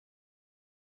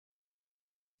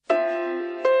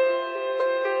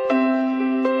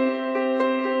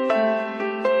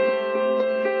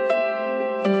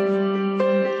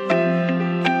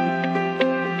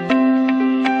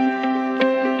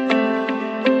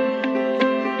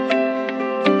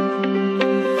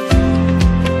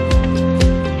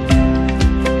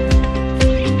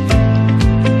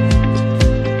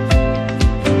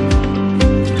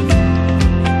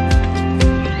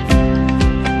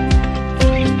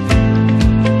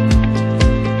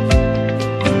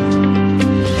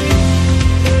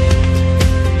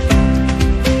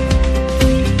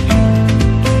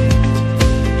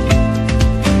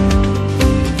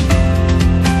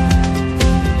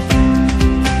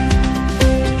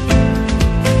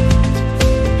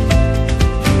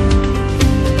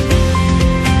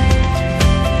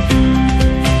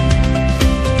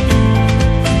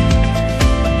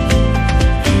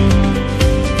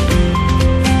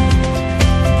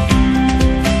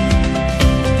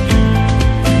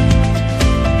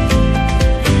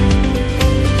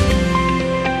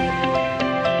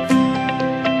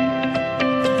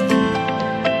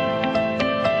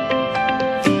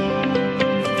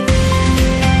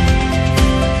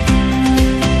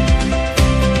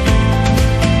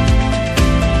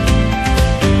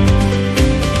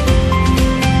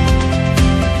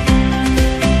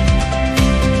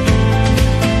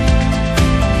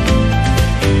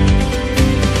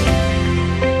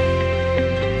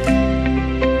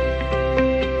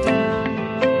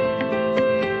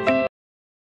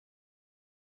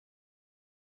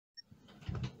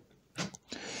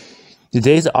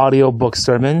Today's audiobook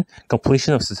sermon,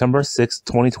 completion of September 6,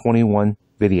 2021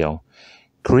 video.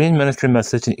 Korean ministry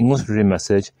message and English ministry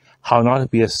message, how not to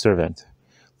be a servant.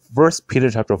 1 Peter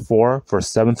chapter 4, verse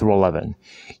 7 through 11.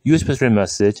 U.S. ministry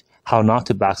message, how not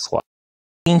to backslide.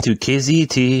 To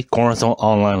KZT Cornerstone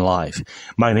Online Live.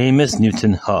 My name is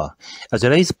Newton He. As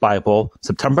today's Bible,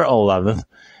 September 11th,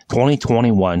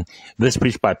 2021, this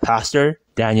preached by Pastor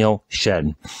Daniel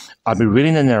Shin. I'll be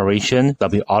reading the narration that'll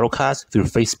be autocast through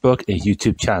Facebook and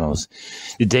YouTube channels.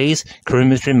 Today's Korean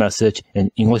ministry message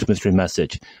and English ministry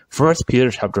message. 1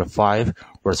 Peter chapter 5,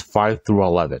 verse 5 through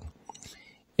 11.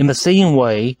 In the same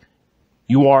way,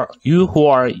 you who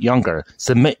are younger,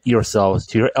 submit yourselves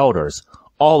to your elders.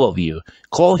 All of you,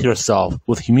 clothe yourself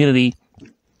with humility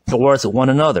towards one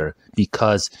another,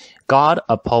 because God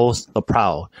opposes the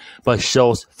proud, but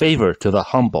shows favor to the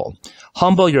humble.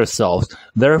 Humble yourselves,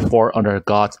 therefore, under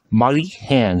God's mighty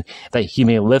hand, that he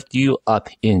may lift you up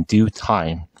in due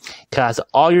time. Cast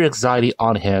all your anxiety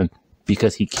on him,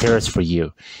 because he cares for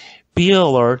you. Be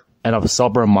alert and of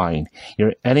sober mind.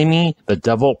 Your enemy, the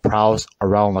devil, prowls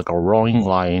around like a roaring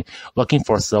lion, looking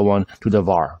for someone to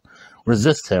devour.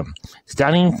 Resist him,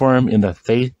 standing firm in the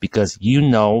faith, because you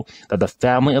know that the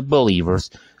family of believers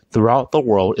throughout the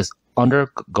world is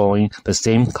undergoing the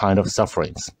same kind of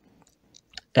sufferings.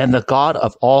 And the God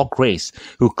of all grace,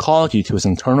 who called you to his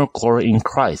eternal glory in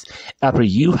Christ, after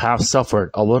you have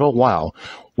suffered a little while,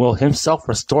 will himself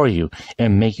restore you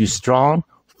and make you strong,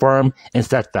 firm, and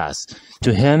steadfast.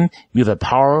 To him be the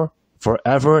power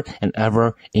forever and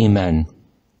ever. Amen.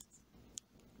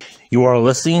 You are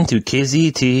listening to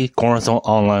KZT Cornerstone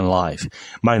Online Live.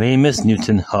 My name is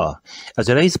Newton He. As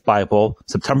today's Bible,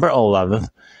 September 11th,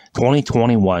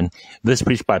 2021, this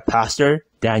preached by Pastor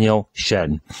Daniel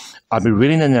Shin. I'll be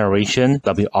reading the narration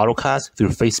that'll be autocast through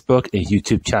Facebook and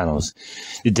YouTube channels.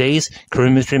 Today's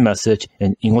Korean ministry message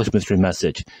and English ministry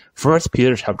message. 1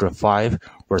 Peter chapter 5,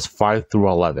 verse 5 through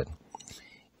 11.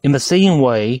 In the same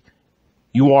way,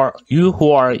 you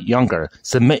who are younger,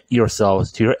 submit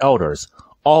yourselves to your elders.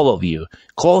 All of you,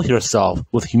 clothe yourself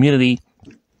with humility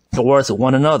towards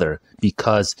one another,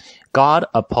 because God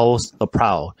opposes the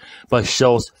proud, but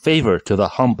shows favor to the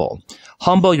humble.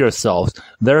 Humble yourselves,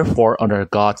 therefore, under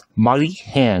God's mighty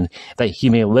hand, that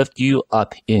he may lift you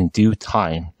up in due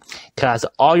time. Cast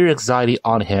all your anxiety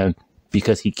on him,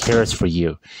 because he cares for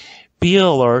you. Be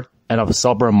alert and of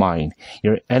sober mind.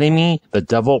 Your enemy, the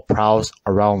devil, prowls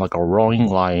around like a roaring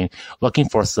lion, looking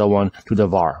for someone to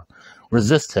devour.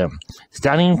 Resist him,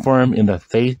 standing firm in the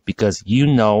faith, because you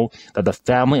know that the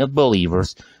family of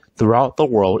believers throughout the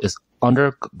world is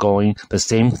undergoing the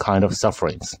same kind of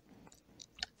sufferings.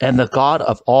 And the God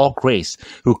of all grace,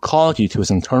 who called you to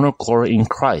his eternal glory in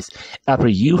Christ, after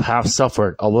you have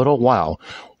suffered a little while,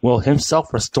 will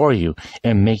himself restore you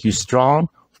and make you strong,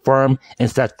 firm, and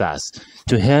steadfast.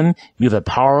 To him be the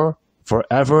power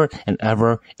forever and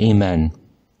ever. Amen.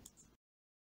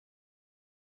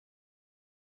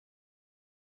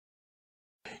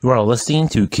 You are listening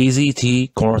to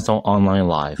KZT Cornerstone Online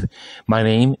Live. My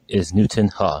name is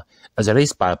Newton He. As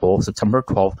today's Bible, September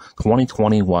 12th,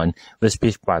 2021, this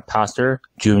preached by Pastor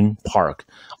Joon.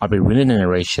 I'll be reading the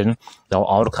narration that will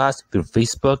autocast through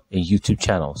Facebook and YouTube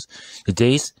channels.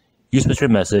 Today's youth ministry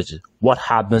message, what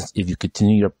happens if you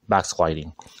continue your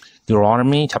backsliding.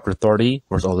 Deuteronomy chapter 30,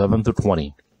 verse 11 through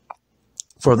 20.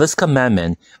 For this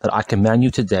commandment that I command you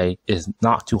today is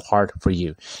not too hard for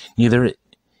you, neither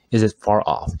is it far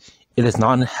off. It is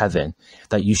not in heaven,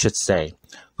 that you should say,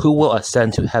 who will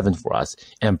ascend to heaven for us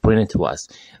and bring it to us,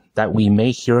 that we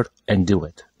may hear it and do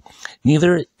it.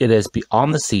 Neither it is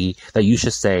beyond the sea, that you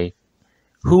should say,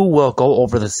 who will go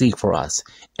over the sea for us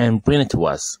and bring it to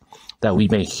us, that we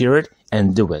may hear it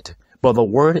and do it. But the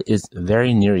word is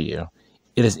very near you.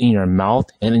 It is in your mouth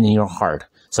and in your heart,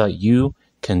 so that you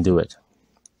can do it.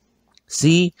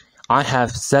 See, I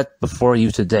have set before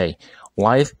you today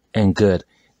life and good,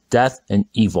 death and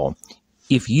evil.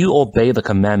 If you obey the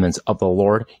commandments of the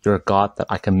Lord your God that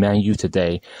I command you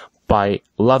today, by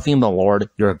loving the Lord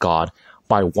your God,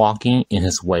 by walking in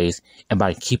his ways, and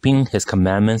by keeping his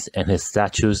commandments and his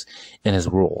statutes and his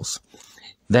rules,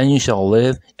 then you shall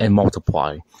live and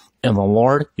multiply, and the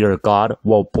Lord your God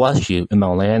will bless you in the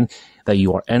land that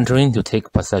you are entering to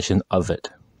take possession of it.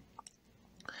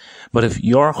 But if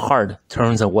your heart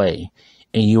turns away,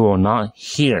 and you will not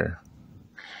hear,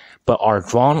 but are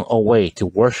drawn away to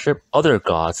worship other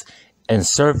gods and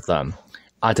serve them,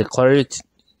 I declare to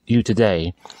you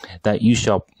today that you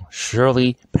shall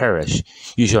surely perish.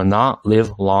 You shall not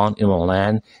live long in the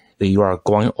land that you are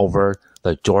going over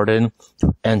the Jordan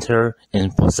to enter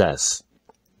and possess.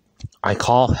 I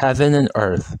call heaven and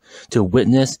earth to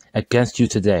witness against you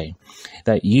today,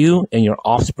 that you and your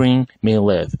offspring may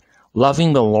live,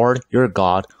 loving the Lord your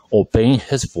God, obeying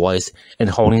his voice, and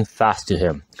holding fast to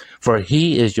him. For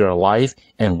he is your life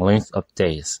and length of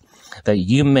days, that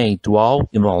you may dwell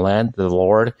in the land the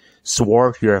Lord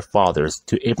swore to your fathers,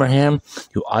 to Abraham,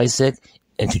 to Isaac,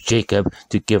 and to Jacob,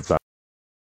 to give them.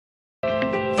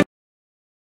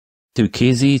 To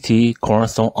KZT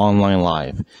Cornerstone Online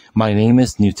Live. My name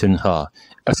is Newton He.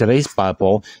 Today's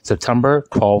Bible, September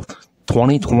 12th,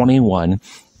 2021,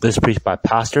 is preached by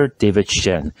Pastor David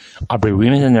Shin. I'll be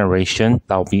reading the narration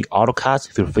that will be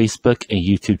autocast through Facebook and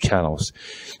YouTube channels.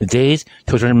 Today's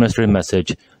Children's Ministry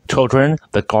message, Children,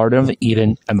 the Garden of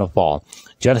Eden and the Fall.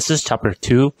 Genesis chapter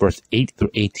 2, verse 8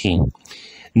 through 18.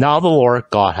 Now the Lord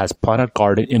God has planted a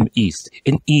garden in the east,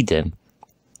 in Eden,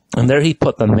 and there he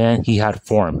put the man he had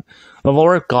formed. The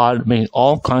Lord God made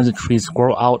all kinds of trees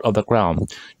grow out of the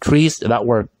ground, trees that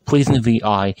were pleasing to the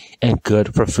eye and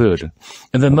good for food.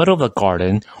 In the middle of the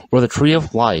garden were the tree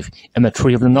of life and the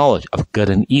tree of the knowledge of good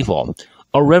and evil.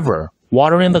 A river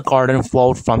watering the garden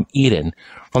flowed from Eden.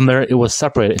 From there it was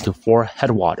separated into 4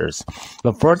 headwaters.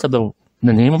 The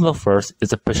name of the first is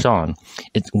the Pishon.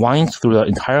 It winds through the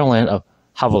entire land of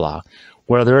Havilah,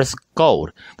 where there is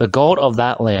gold. The gold of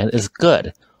that land is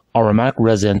good. Aromatic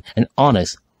resin and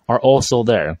onyx are also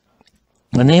there.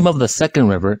 The name of the second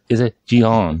river is a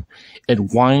Joon. It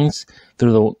winds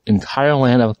through the entire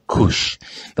land of Cush.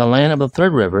 The land of the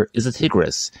third river is a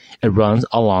Tigris. It runs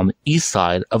along the east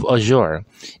side of Ashur.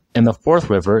 And the fourth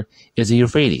river is the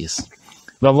Euphrates.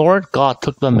 The Lord God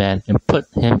took the man and put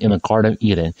him in the Garden of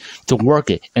Eden to work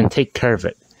it and take care of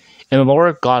it. And the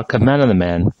Lord God commanded the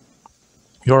man,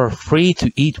 "You are free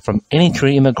to eat from any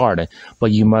tree in the garden,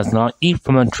 but you must not eat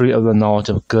from the tree of the knowledge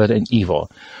of good and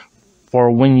evil. For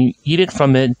when you eat it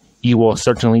from it, you will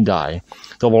certainly die."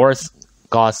 The Lord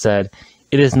God said,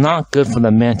 "It is not good for the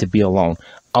man to be alone.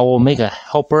 I will make a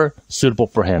helper suitable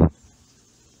for him."